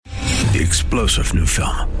The explosive new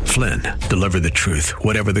film, Flynn, deliver the truth,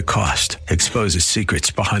 whatever the cost, exposes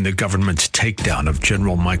secrets behind the government's takedown of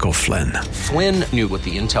General Michael Flynn. Flynn knew what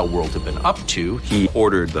the intel world had been up to. He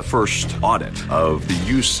ordered the first audit of the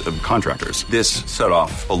use of contractors. This set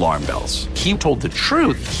off alarm bells. He told the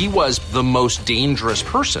truth. He was the most dangerous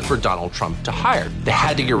person for Donald Trump to hire. They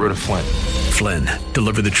had to get rid of Flynn. Flynn,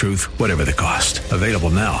 deliver the truth, whatever the cost. Available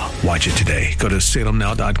now. Watch it today. Go to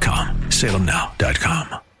salemnow.com.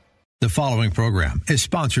 salemnow.com. The following program is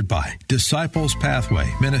sponsored by Disciples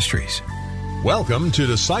Pathway Ministries. Welcome to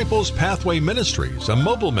Disciples Pathway Ministries, a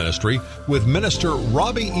mobile ministry with Minister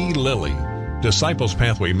Robbie E. Lilly. Disciples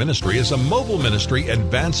Pathway Ministry is a mobile ministry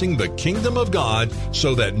advancing the kingdom of God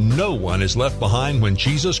so that no one is left behind when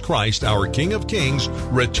Jesus Christ, our King of Kings,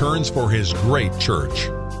 returns for his great church.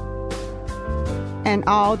 And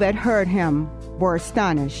all that heard him were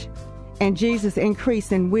astonished, and Jesus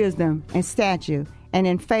increased in wisdom and stature and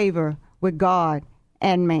in favor with God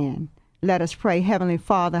and man. Let us pray. Heavenly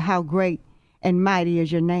Father, how great and mighty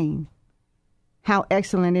is your name. How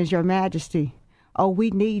excellent is your majesty. Oh, we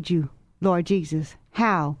need you, Lord Jesus.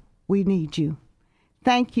 How we need you.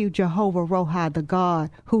 Thank you, Jehovah Rohi, the God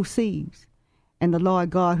who sees, and the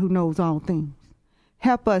Lord God who knows all things.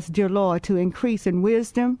 Help us, dear Lord, to increase in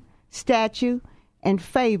wisdom, stature, and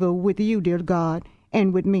favor with you, dear God,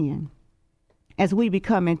 and with men, as we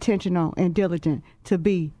become intentional and diligent to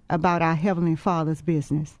be about our Heavenly Father's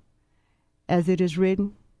business. As it is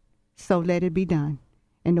written, so let it be done.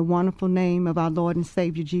 In the wonderful name of our Lord and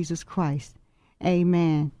Savior Jesus Christ,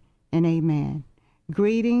 amen and amen.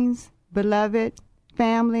 Greetings, beloved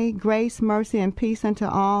family, grace, mercy, and peace unto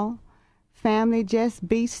all. Family, just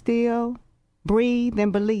be still, breathe,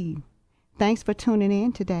 and believe. Thanks for tuning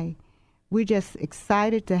in today. We're just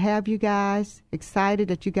excited to have you guys, excited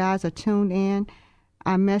that you guys are tuned in.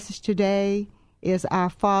 Our message today is our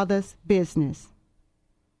Father's business.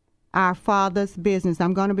 Our Father's business.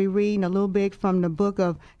 I'm going to be reading a little bit from the book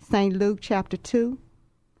of St. Luke, chapter 2,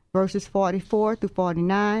 verses 44 through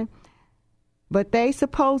 49. But they,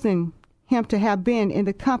 supposing him to have been in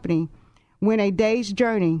the company, went a day's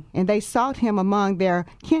journey, and they sought him among their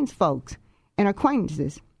kinsfolks and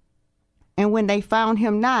acquaintances. And when they found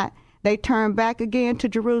him not, they turned back again to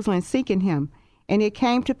Jerusalem, seeking him. And it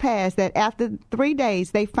came to pass that after 3 days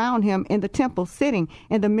they found him in the temple, sitting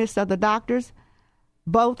in the midst of the doctors,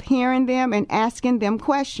 both hearing them and asking them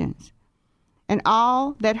questions. And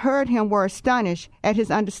all that heard him were astonished at his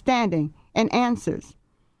understanding and answers.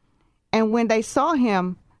 And when they saw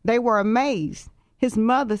him, they were amazed. His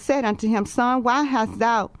mother said unto him, Son, why hast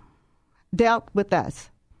thou dealt with us?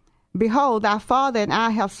 Behold, thy father and I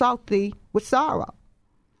have sought thee with sorrow.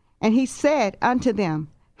 And he said unto them,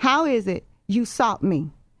 How is it you sought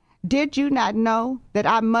me? Did you not know that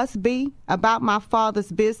I must be about my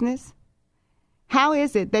Father's business? How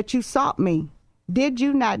is it that you sought me? Did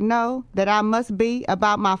you not know that I must be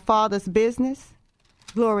about my Father's business?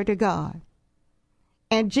 Glory to God.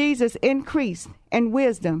 And Jesus increased in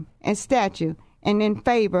wisdom and stature and in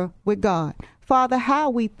favor with God. Father,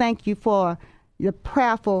 how we thank you for the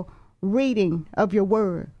prayerful reading of your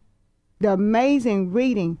word. The amazing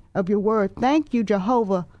reading of your word. Thank you,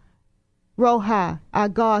 Jehovah Rohi, our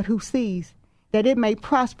God who sees, that it may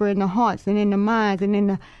prosper in the hearts and in the minds and in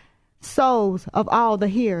the souls of all the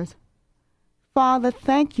hearers. Father,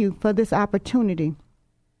 thank you for this opportunity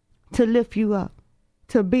to lift you up,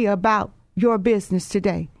 to be about your business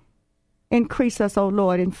today. Increase us, O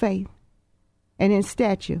Lord, in faith and in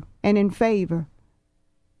stature and in favor,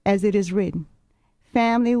 as it is written.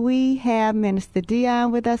 Family, we have Minister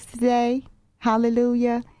Dion with us today.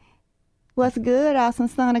 Hallelujah. What's good, awesome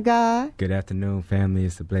son of God? Good afternoon, family.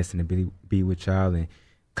 It's a blessing to be with y'all and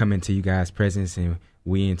come into you guys' presence and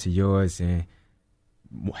we into yours. And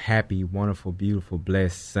happy, wonderful, beautiful,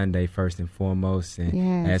 blessed Sunday first and foremost.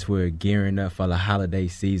 And as we're gearing up for the holiday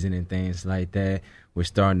season and things like that, we're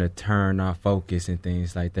starting to turn our focus and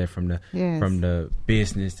things like that from the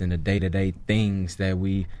business and the day-to-day things that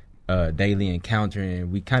we daily encounter,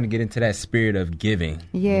 and we kind of get into that spirit of giving,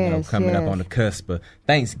 coming up on the cusp of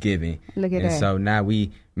Thanksgiving. Look at that. So now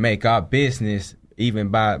we make our business, even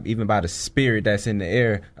by the spirit that's in the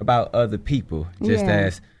air, about other people, just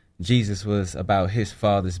as Jesus was about his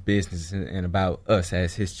Father's business and about us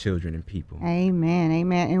as his children and people. Amen,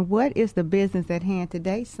 amen. And what is the business at hand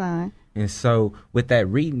today, son? And so with that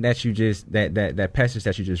reading that you just, that passage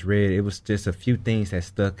that you just read, it was just a few things that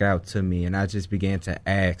stuck out to me, and I just began to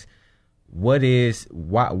ask, why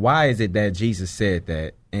is it that Jesus said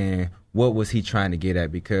that, and what was he trying to get at?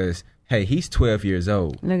 Because hey, he's 12 years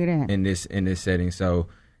old. Look at that. in this setting. So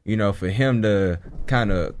you know, for him to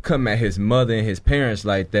kind of come at his mother and his parents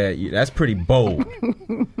like that, that's pretty bold.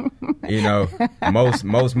 You know, most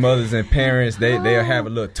mothers and parents, they'll have a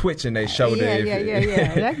little twitch in their shoulder.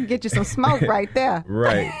 Yeah. That can get you some smoke right there.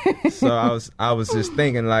 Right. So I was just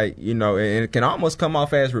thinking, like, you know, and it can almost come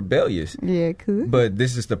off as rebellious. Yeah, it could. But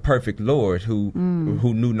this is the perfect Lord who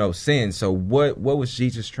knew no sin. So what was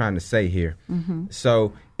Jesus trying to say here? Mm-hmm.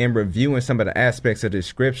 So in reviewing some of the aspects of the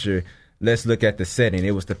scripture, let's look at the setting.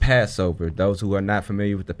 It was the Passover. Those who are not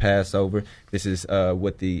familiar with the Passover, this is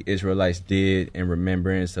what the Israelites did in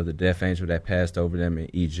remembrance of the death angel that passed over them in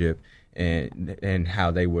Egypt, and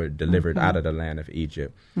how they were delivered out of the land of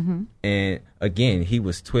Egypt. Mm-hmm. And again, he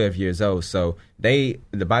was 12 years old. So the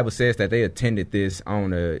Bible says that they attended this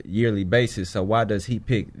on a yearly basis. So why does he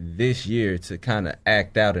pick this year to kind of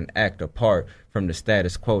act out and act apart from the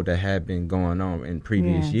status quo that had been going on in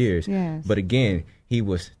previous years? Yes. But again, he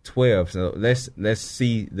was 12. So let's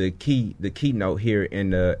see the keynote here in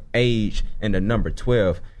the age and the number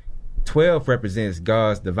 12. 12 represents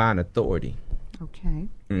God's divine authority.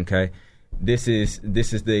 Okay. This is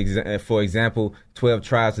for example, 12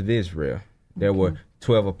 tribes of Israel. There were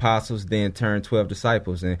 12 apostles, then turned 12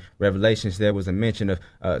 disciples. In Revelations, there was a mention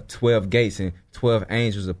of 12 gates and 12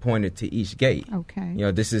 angels appointed to each gate. Okay. You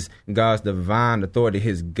know, this is God's divine authority,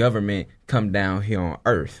 his government come down here on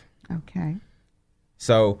earth. Okay.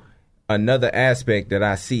 So another aspect that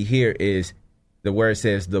I see here is the word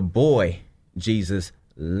says the boy Jesus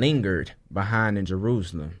lingered behind in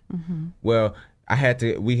Jerusalem. Mm-hmm. Well,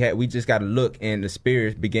 we just got to look, and the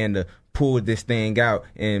Spirit began to pull this thing out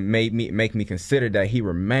and make me consider that he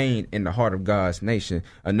remained in the heart of God's nation.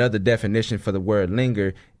 Another definition for the word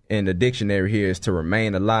linger in the dictionary here is to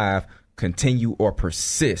remain alive, continue, or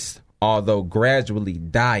persist, although gradually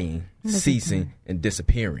dying, ceasing, and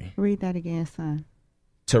disappearing. Read that again, son.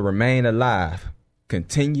 To remain alive,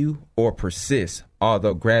 continue, or persist,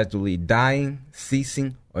 although gradually dying,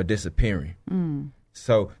 ceasing, or disappearing.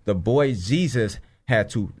 So the boy Jesus had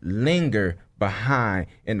to linger behind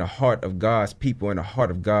in the heart of God's people, in the heart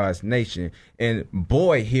of God's nation. And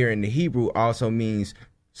boy here in the Hebrew also means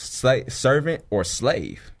servant or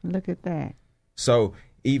slave. Look at that. So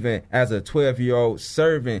even as a 12-year-old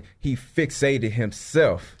servant, he fixated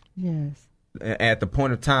himself. Yes. At the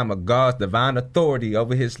point of time of God's divine authority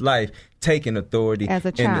over his life, taking authority as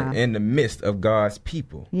a child in the midst of God's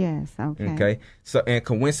people. Yes, okay. Okay. So, and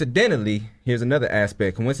coincidentally, here's another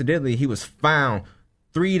aspect. Coincidentally, he was found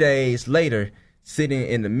 3 days later, sitting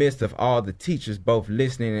in the midst of all the teachers, both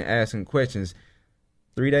listening and asking questions.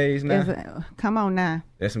 3 days now? Come on now.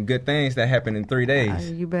 There's some good things that happened in 3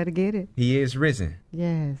 days. You better get it. He is risen.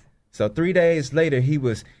 Yes. So 3 days later, he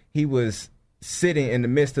was sitting in the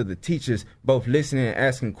midst of the teachers, both listening and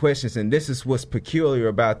asking questions. And this is what's peculiar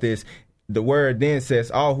about this. The word then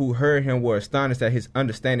says, all who heard him were astonished at his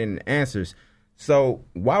understanding and answers. So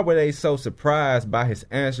why were they so surprised by his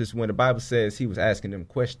answers when the Bible says he was asking them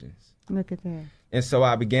questions? Look at that. And so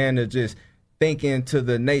I began to just think into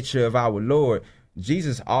the nature of our Lord.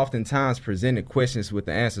 Jesus oftentimes presented questions with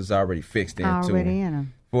the answers already fixed into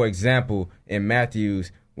him. For example, in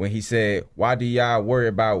Matthew's, when he said, why do y'all worry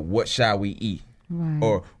about what shall we eat? Right.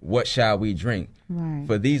 Or what shall we drink? Right.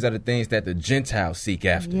 For these are the things that the Gentiles seek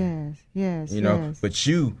after. Yes. You know, but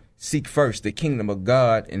you seek first the kingdom of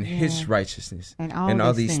God and his righteousness. And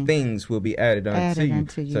all these things will be added unto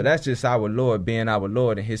you. So that's just our Lord being our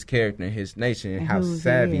Lord and his character and his nature and how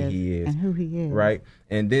savvy he is. And who he is. Right.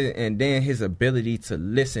 And then his ability to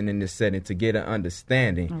listen in this setting, to get an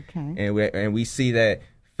understanding. Okay. And we see that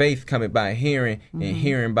faith coming by hearing, and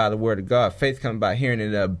hearing by the word of God. Faith coming by hearing,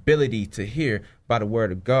 and the ability to hear by the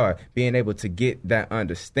word of God. Being able to get that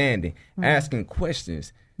understanding. Asking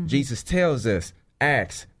questions. Jesus tells us,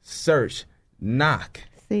 ask, search, knock.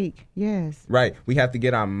 Seek, yes. Right. We have to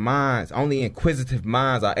get our minds. Only inquisitive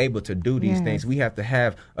minds are able to do these things. We have to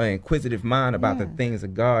have an inquisitive mind about the things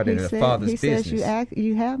of God and the Father's business. He says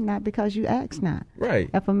you have not because you ask not. Right.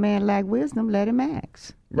 If a man lack wisdom, let him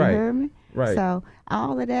ask. You heard me? Right. So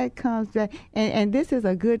all of that comes back. And this is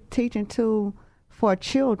a good teaching tool for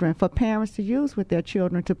children, for parents to use with their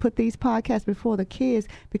children, to put these podcasts before the kids,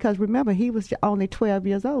 because remember, he was only 12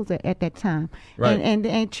 years old at that time. Right.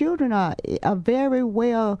 And children are very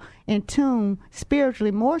well in tune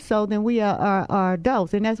spiritually, more so than we are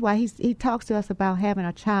adults. And that's why he talks to us about having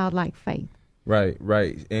a childlike faith. Right.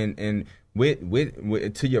 And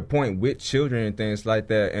with to your point, with children and things like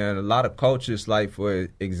that, and a lot of cultures, like for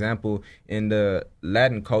example, in the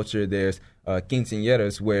Latin culture, there's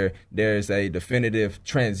quinceañeras, where there's a definitive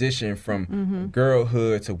transition from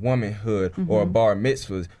girlhood to womanhood, or bar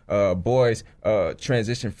mitzvahs. Boys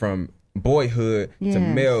transition from boyhood Yes. to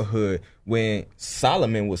malehood. When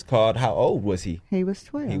Solomon was called, how old was he? He was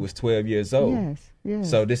 12. He was 12 years old. Yes, yes.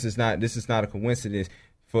 So this is not a coincidence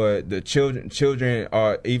for the children. Children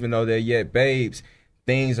are, even though they're yet babes,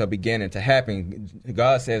 things are beginning to happen.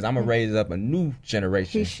 God says, "I'm gonna raise up a new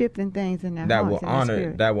generation." He's shifting things in their that hearts will and their honor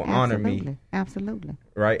spirit. that will honor me, Absolutely.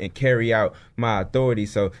 right, and carry out my authority.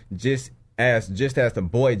 So just as the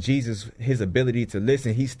boy Jesus, his ability to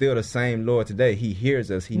listen, he's still the same Lord today. He hears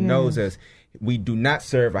us. He knows us. We do not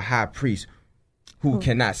serve a high priest who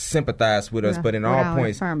cannot sympathize with us, but in all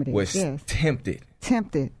points was tempted.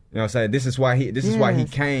 Tempted. You know what I'm saying? This is why he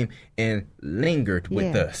came and lingered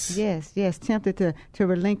with us. Yes. Tempted to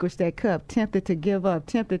relinquish that cup, tempted to give up,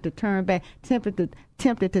 tempted to turn back, tempted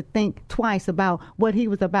to think twice about what he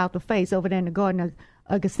was about to face over there in the Garden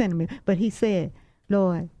of Gethsemane. But he said,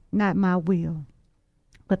 "Lord, not my will,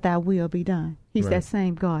 but thy will be done." He's that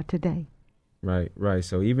same God today. Right.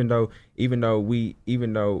 So even though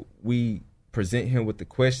we present him with the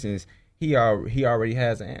questions, he already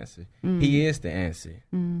has an answer. He is the answer.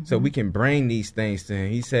 Mm-hmm. So we can bring these things to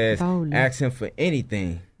him. He says, boldly. Ask him for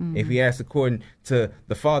anything. Mm-hmm. If he asks according to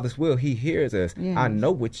the Father's will, he hears us. Yes. I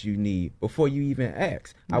know what you need before you even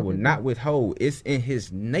ask. I will not withhold. It's in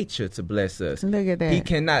his nature to bless us. Look at that. He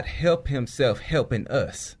cannot help himself helping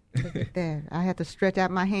us. Look at that. I have to stretch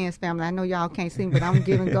out my hands, family. I know y'all can't see me, but I'm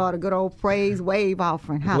giving God a good old praise wave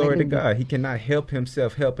offering. Hallelujah. Glory to God. He cannot help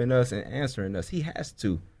himself helping us and answering us. He has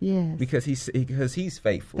to. Yes. Because he's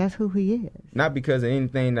faithful. That's who he is. Not because of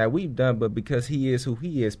anything that we've done, but because he is who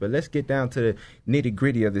he is. But let's get down to the nitty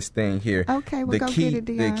gritty of this thing here. Okay, we'll go get it,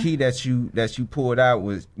 Dion. The key that you pulled out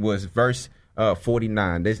was verse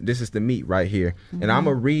 49. This is the meat right here. Mm-hmm. And I'm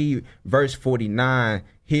going to read verse 49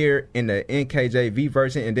 here in the NKJV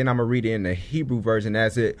version, and then I'm going to read it in the Hebrew version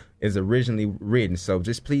as it is originally written. So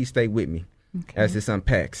just please stay with me as this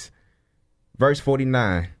unpacks. Verse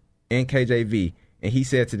 49, NKJV. And he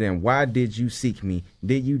said to them, "Why did you seek me?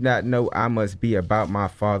 Did you not know I must be about my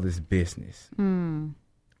Father's business?"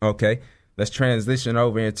 Okay, let's transition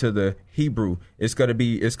over into the Hebrew. It's gonna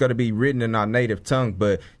be written in our native tongue,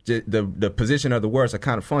 but the position of the words are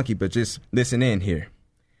kind of funky. But just listen in here.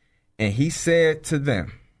 And he said to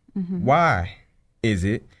them, "Why is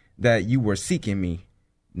it that you were seeking me?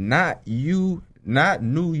 Not knew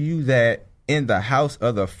you that in the house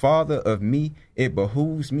of the Father of me it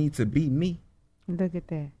behooves me to be me?" Look at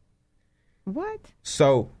that. What?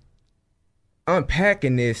 So,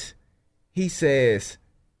 unpacking this, he says,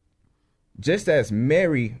 just as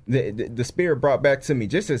Mary, the Spirit brought back to me,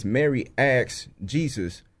 just as Mary asked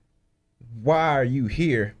Jesus, "Why are you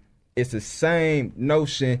here?" It's the same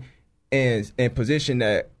notion and position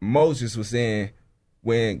that Moses was in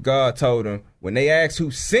when God told him, when they asked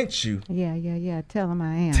who sent you. Yeah. Tell him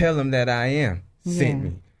I am. Tell him that I am sent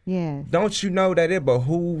me. Yes. Don't you know that it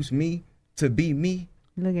behooves me to be me?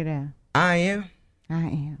 Look at that. I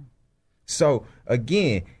am. So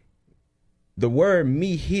again, the word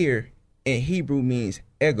 "me" here in Hebrew means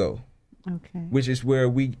ego. Okay. Which is where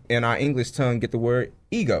we in our English tongue get the word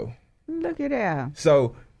ego. Look at that.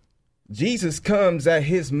 So Jesus comes at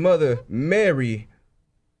his mother Mary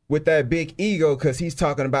with that big ego because he's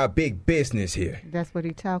talking about big business here. That's what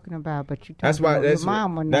he's talking about. But you talking about your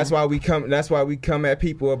mama now. That's why we come at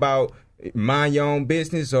people about mind your own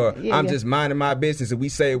business, or I'm just minding my business, and we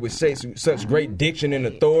say it with such great diction and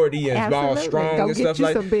authority and all strong and stuff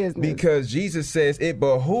like that. Because Jesus says it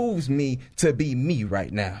behooves me to be me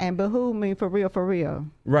right now. And behoove me for real.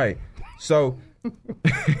 Right. So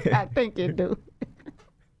I think it do.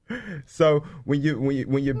 So when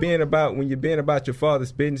you're being about your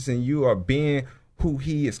Father's business, and you are being who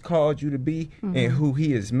he has called you to be and who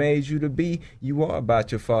he has made you to be, you are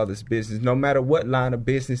about your Father's business, no matter what line of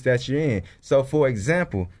business that you're in. So, for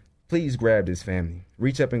example, please grab this, family.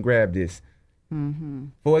 Reach up and grab this.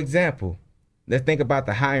 For example, let's think about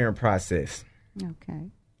the hiring process. Okay.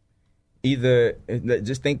 Either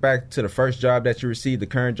just think back to the first job that you received, the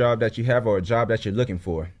current job that you have, or a job that you're looking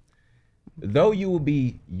for. Though you will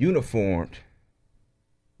be uniformed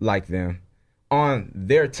like them on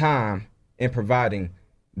their time in providing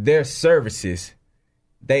their services,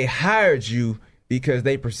 they hired you because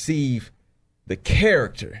they perceive the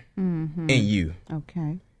character in you.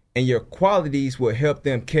 Okay. And your qualities will help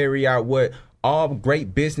them carry out what all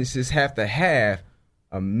great businesses have to have,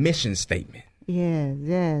 a mission statement.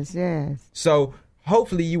 Yes. So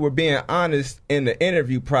hopefully you were being honest in the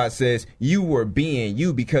interview process. You were being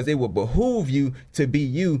you, because it will behoove you to be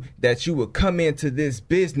you, that you will come into this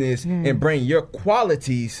business and bring your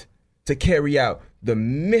qualities to carry out the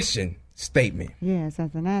mission statement. Yes,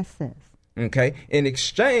 as an asset. Okay. In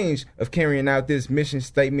exchange of carrying out this mission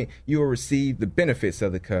statement, you will receive the benefits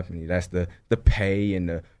of the company. That's the pay and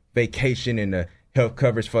the vacation and the health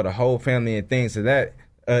coverage for the whole family and things of that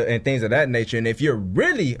nature. And if you're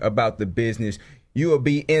really about the business, you will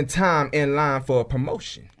be in line for a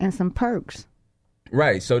promotion and some perks.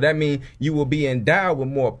 Right. So that means you will be endowed with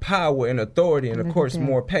more power and authority and, of course,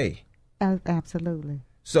 more pay. Absolutely.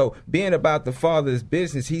 So being about the Father's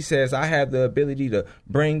business, he says, I have the ability to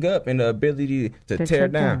bring up and the ability to tear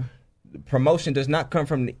down. Promotion does not come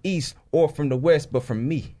from the east or from the west, but from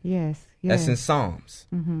me. Yes. That's in Psalms.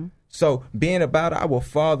 Mm-hmm. So being about our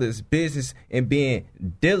Father's business and being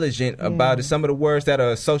diligent about it, some of the words that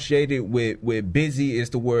are associated with busy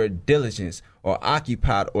is the word diligence or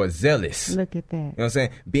occupied or zealous. Look at that. You know what I'm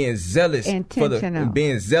saying? Being zealous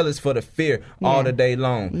for the fear all the day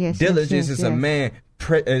long. Yes, diligence is a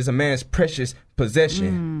man's precious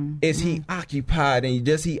possession. Is he occupied, and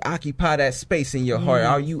does he occupy that space in your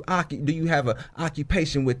heart? Do you have an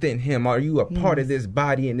occupation within him? Are you a part of this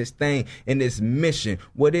body and this thing and this mission?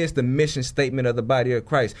 What is the mission statement of the body of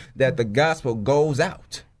Christ? That the gospel goes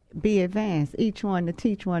out. Be advanced, each one to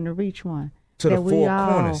teach one to reach one. To the four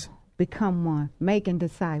corners. Become one, making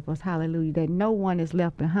disciples, hallelujah, that no one is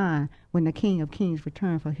left behind when the King of Kings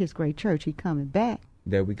returns for his great church. He coming back.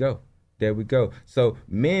 There we go. So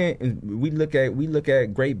men, we look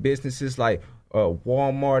at great businesses like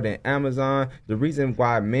Walmart and Amazon. The reason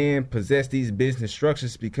why man possess these business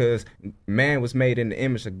structures is because man was made in the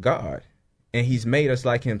image of God, and he's made us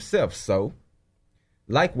like himself. So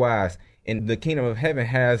likewise, in the kingdom of heaven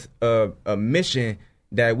has a mission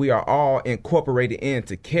that we are all incorporated in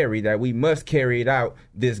to carry, that we must carry it out,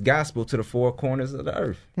 this gospel to the four corners of the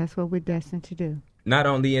earth. That's what we're destined to do. Not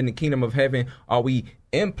only in the kingdom of heaven are we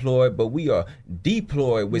employed, but we are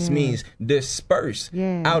deployed, which means dispersed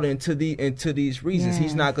out into these regions.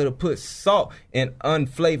 He's not going to put salt in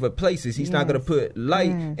unflavored places. He's not going to put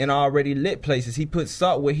light in already lit places. He puts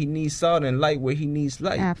salt where he needs salt and light where he needs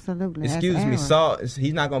light. Absolutely. Excuse me, salt.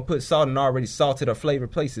 He's not going to put salt in already salted or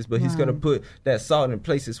flavored places, but he's going to put that salt in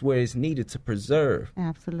places where it's needed to preserve.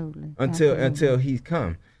 Absolutely. Until he's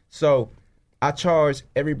come. So I charge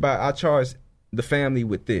the family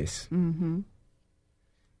with this. Mm-hmm.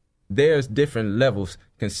 There's different levels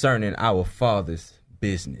concerning our Father's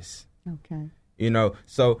business. Okay.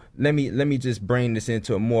 So let me just bring this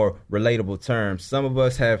into a more relatable term. Some of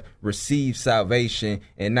us have received salvation,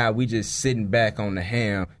 and now we just sitting back on the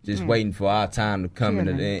ham, just waiting for our time to come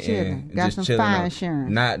and got just some chilling, fire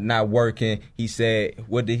insurance. Not working. He said,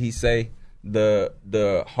 what did he say?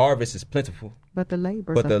 The harvest is plentiful, but the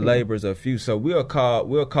labors are few. So we'll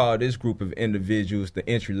call this group of individuals the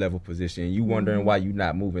entry level position. You wondering why you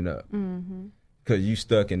not moving up? Because you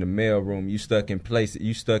stuck in the mailroom, you stuck in place,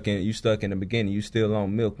 you stuck in the beginning. You still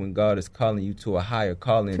on milk when God is calling you to a higher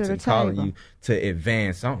calling, to calling you to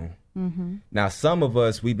advance on. Now, some of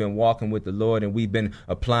us, we've been walking with the Lord and we've been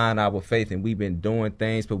applying our faith and we've been doing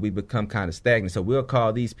things, but we become kind of stagnant. So we'll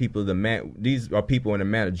call these people these are people in the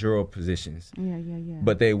managerial positions. Yeah.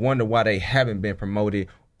 But they wonder why they haven't been promoted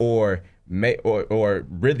or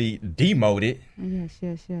really demoted. Yes.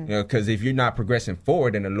 Because if you're not progressing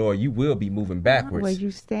forward in the Lord, you will be moving backwards. Well,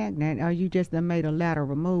 you stagnant, or you just made a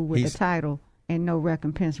lateral move with the title and no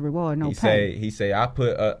recompense, reward, no pay. He say I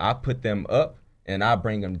put them up and I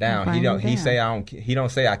bring them down. He don't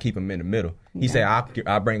say I keep them in the middle. He say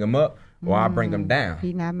I bring them up or I bring them down.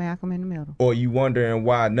 He not Malcolm in the middle. Or you wondering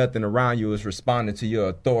why nothing around you is responding to your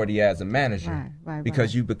authority as a manager. Right.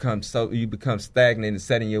 Because you become stagnant and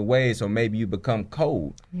set in your ways, or maybe you become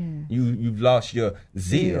cold. Yeah. You've lost your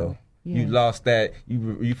zeal. Yeah. You lost that.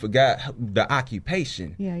 You forgot the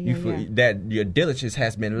occupation. That your diligence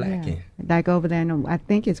has been lacking. Like over there, I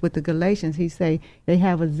think it's with the Galatians. He say they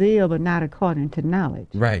have a zeal, but not according to knowledge.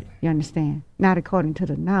 Right. You understand? Not according to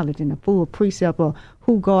the knowledge and the full precept of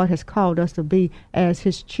who God has called us to be as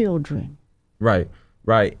His children. Right.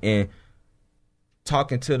 And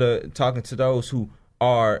talking to those who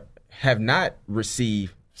have not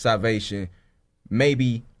received salvation,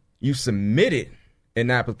 maybe you submitted an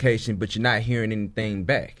application, but you're not hearing anything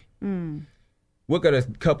back. We're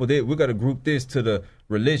gonna group this to the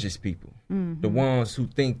religious people, the ones who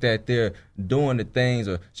think that they're doing the things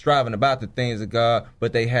or striving about the things of God,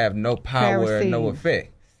 but they have no power Pharisees, and no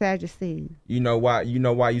effect. Sadducees. You know why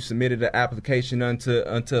you submitted an application unto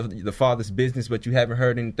the Father's business, but you haven't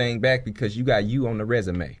heard anything back because you got you on the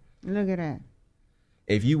resume. Look at that.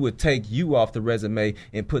 If you would take you off the resume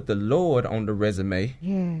and put the Lord on the resume,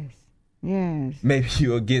 yes, Yes. maybe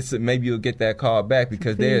you'll get that call back,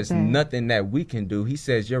 because there's feedback. nothing that we can do. He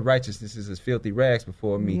says, your righteousness is as filthy rags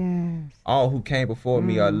before me. Yes. All who came before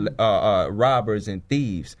me are robbers and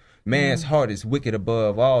thieves. Man's heart is wicked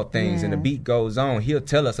above all things, and the beat goes on. He'll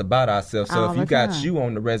tell us about ourselves. So All if you the got time. you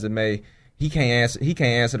on the resume, he can't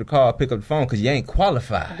answer the call, pick up the phone, because you ain't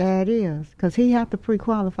qualified. That is, because he have to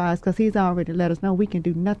pre-qualify us, because he's already let us know we can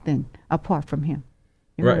do nothing apart from him.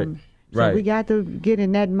 You know Right. what I mean? So Right. we got to get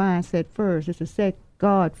in that mindset first. It's to set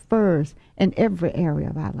God first in every area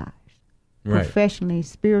of our lives. Right. Professionally,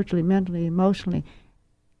 spiritually, mentally, emotionally,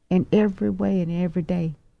 in every way and every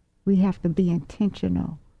day. We have to be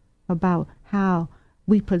intentional about how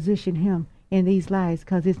we position him in these lives,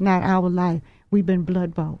 because it's not our life. We've been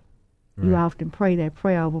blood bought. You often pray that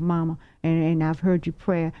prayer over Mama, and I've heard you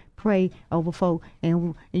pray over folk,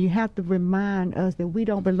 and you have to remind us that we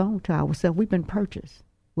don't belong to ourselves. We've been purchased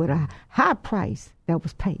with a high price that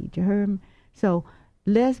was paid. You heard me? So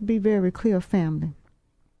let's be very clear, family.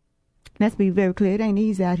 Let's be very clear. It ain't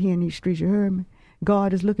easy out here in these streets. You heard me?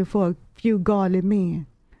 God is looking for a few godly men.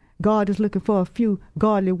 God is looking for a few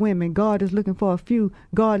godly women. God is looking for a few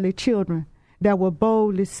godly children that will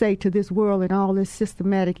boldly say to this world and all this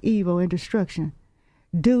systematic evil and destruction,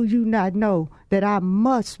 do you not know that I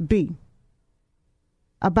must be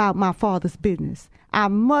about my Father's business? I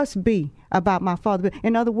must be about my Father's business.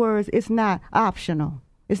 In other words, it's not optional.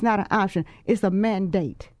 It's not an option. It's a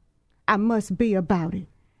mandate. I must be about it.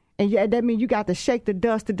 And yeah, that means you got to shake the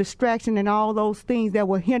dust, the distraction, and all those things that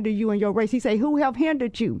will hinder you in your race. He say, who have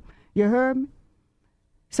hindered you? You heard me?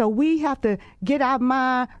 So we have to get our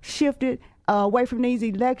mind shifted away from these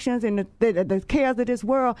elections and the cares of this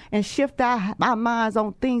world, and shift our minds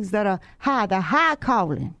on things that are high, the high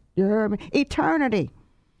calling. You heard me? Eternity.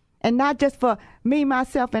 And not just for me,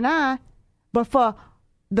 myself, and I, but for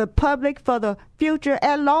the public, for the future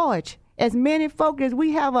at large. As many folk as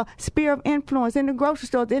we have a sphere of influence in the grocery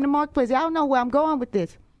stores, in the marketplace. Y'all know where I'm going with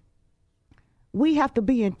this. We have to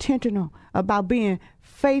be intentional about being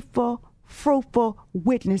faithful, fruitful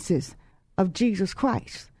witnesses of Jesus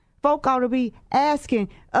Christ. Folk ought to be asking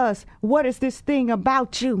us, what is this thing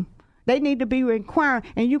about you? They need to be inquiring,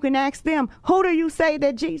 and you can ask them, who do you say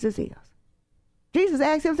that Jesus is? Jesus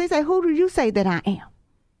asked them, they say, who do you say that I am?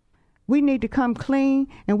 We need to come clean,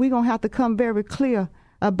 and we're going to have to come very clear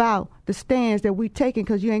about the stands that we taking,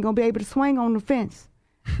 because you ain't going to be able to swing on the fence.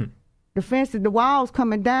 The fence, the wall's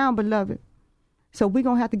coming down, beloved. So we're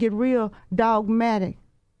going to have to get real dogmatic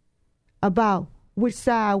about which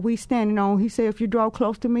side we standing on. He said, if you draw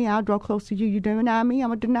close to me, I'll draw close to you. You deny me, I'm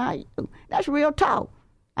going to deny you. That's real talk.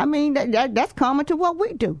 I mean, that's common to what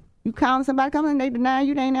we do. You call somebody coming and they deny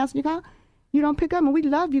you, they ain't answering your call. You don't pick up, and we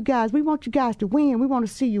love you guys. We want you guys to win. We want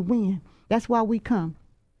to see you win. That's why we come.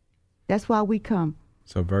 That's why we come.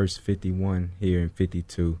 So verse 51 here and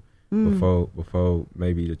 52, before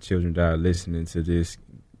maybe the children that are listening to this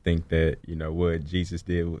think that, you know, what Jesus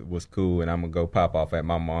did was cool and I'm going to go pop off at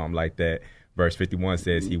my mom like that. Verse 51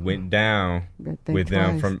 says he went down with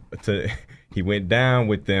them he went down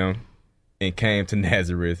with them and came to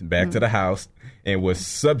Nazareth, back to the house, and was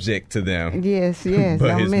subject to them. Yes.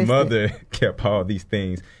 But his mother kept all these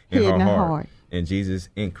things in her her heart. And Jesus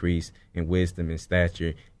increased in wisdom and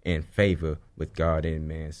stature and favor with God and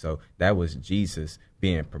man. So that was Jesus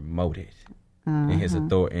being promoted in his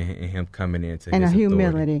authority, and him coming into and his a humility,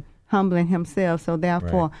 authority. humbling himself. So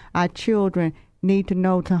therefore, our children need to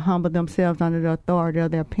know to humble themselves under the authority of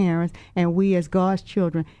their parents. And we as God's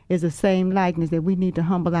children is the same likeness, that we need to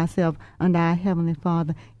humble ourselves under our Heavenly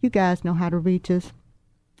Father. You guys know how to reach us.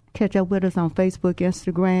 Catch up with us on Facebook,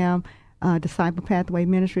 Instagram, Disciple Pathway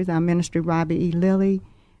Ministries. Our ministry, Robbie E. Lilly.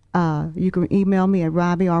 You can email me at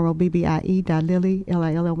Robbie, ROBBIE.Lilly,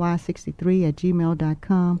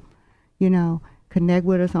 LILLY63@gmail.com. You know, connect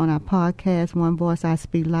with us on our podcast, One Voice I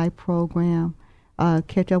Speak Life program.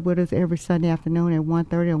 Catch up with us every Sunday afternoon at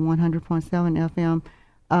 1:30 on 100.7 FM.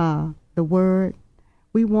 The Word.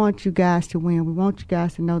 We want you guys to win. We want you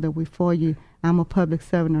guys to know that we're for you. I'm a public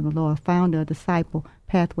servant of the Lord, founder of Disciple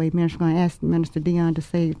Pathway Ministry. I'm going to ask Minister Dion to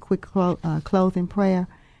say a quick closing prayer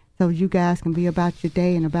so you guys can be about your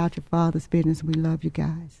day and about your Father's business. We love you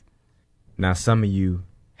guys. Now, some of you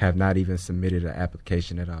have not even submitted an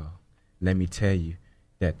application at all. Let me tell you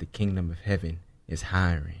that the kingdom of heaven is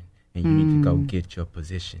hiring, and you need to go get your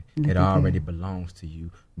position. It already belongs to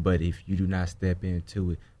you, but if you do not step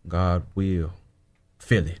into it, God will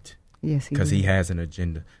fill it. Yes, because he has an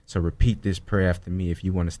agenda. So repeat this prayer after me if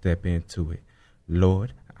you want to step into it.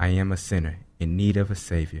 Lord, I am a sinner in need of a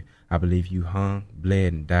Savior. I believe you hung,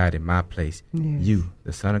 bled, and died in my place. Yes. You,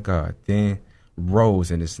 the Son of God, then rose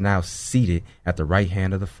and is now seated at the right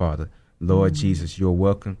hand of the Father. Lord Jesus, you're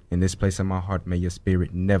welcome in this place of my heart. May your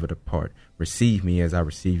spirit never depart. Receive me as I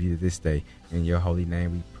receive you this day. In your holy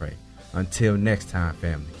name we pray. Until next time,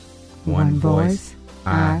 family. One voice,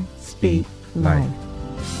 I speak life.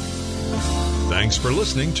 Thanks for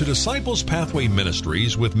listening to Disciples Pathway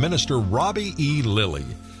Ministries with Minister Robbie E. Lilly.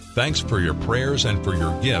 Thanks for your prayers and for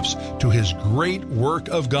your gifts to his great work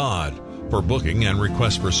of God. For booking and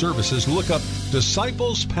requests for services, look up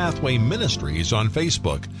Disciples Pathway Ministries on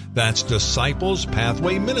Facebook. That's Disciples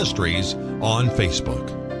Pathway Ministries on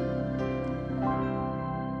Facebook.